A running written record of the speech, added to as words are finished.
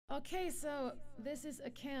Okay, so this is a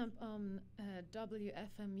camp on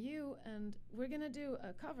WFMU, and we're gonna do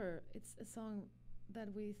a cover. It's a song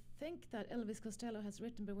that we think that Elvis Costello has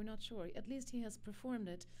written, but we're not sure. At least he has performed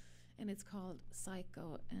it, and it's called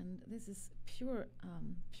Psycho. And this is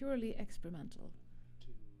purely experimental.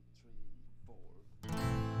 2, 3, 4.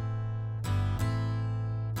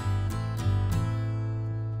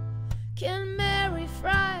 Can Mary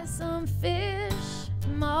fry some fish,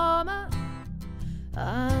 Mama?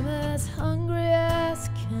 I'm as hungry as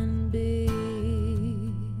can be.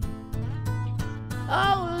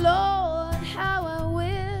 Oh Lord, how I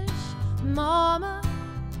wish, Mama,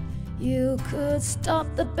 you could stop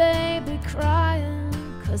the baby crying,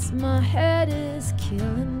 'cause my head is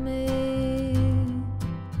killing me.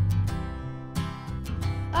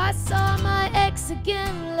 I saw my ex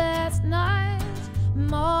again last night,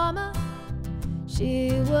 Mama.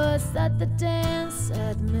 She was at the dance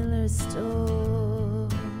at Miller's store.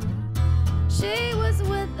 She was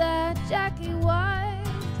with that Jackie White,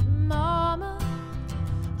 Mama.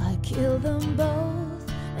 I killed them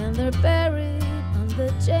both, and they're buried on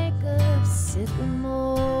the Jacobs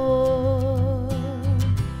sycamore.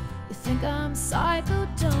 You think I'm psycho,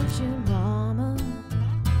 don't you, Mama?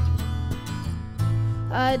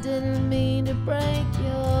 I didn't mean to break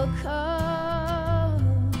your car.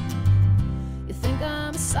 You think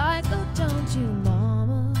I'm psycho, don't you,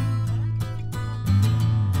 Mama?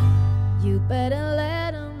 You better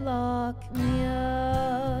let him lock me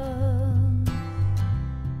up.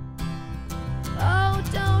 Oh,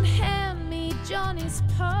 don't hand me Johnny's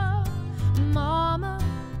paw, Mama,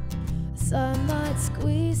 'cause I might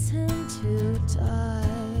squeeze him too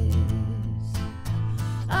tight.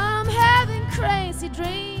 I'm having crazy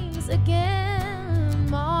dreams again,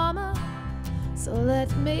 Mama, so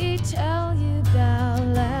let me tell you about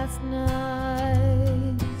last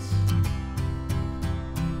night.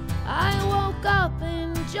 I woke up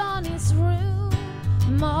in Johnny's room,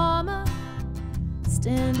 Mama,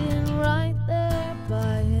 standing right there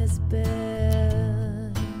by his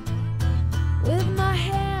bed, with my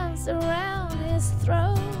hands around his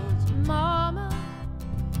throat, Mama,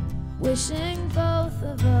 wishing both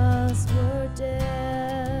of us were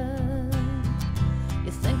dead.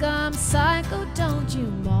 You think I'm psycho, don't you,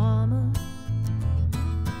 Mama?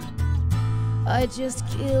 I just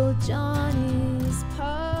killed Johnny's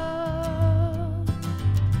pa.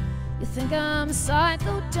 You think I'm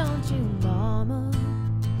psycho, don't you, Mama?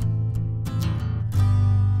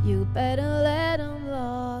 You better let him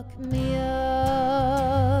lock me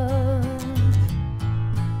up.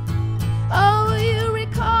 Oh, you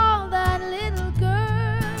recall that little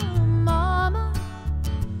girl, Mama?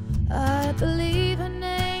 I believe her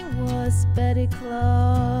name was Betty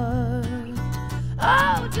Clark.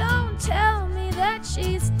 Oh, don't tell me that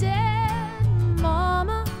she's dead,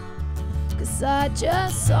 Mama, 'cause I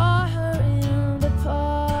just saw her in the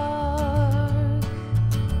park.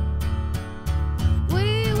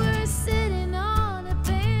 We were sitting on a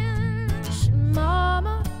bench,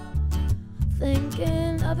 Mama,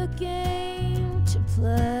 thinking of a game to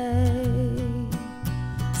play.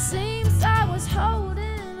 Seems I was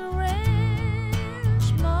holding a wrench,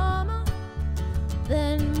 Mama,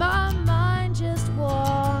 then my mind just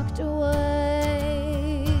walked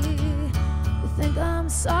away. You think I'm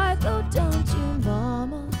psycho, don't you,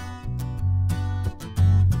 Mama?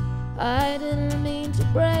 I didn't mean to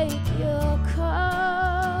break your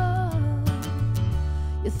car.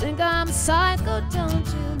 You think I'm psycho, don't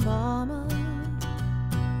you, Mama?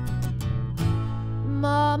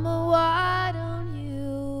 Mama, why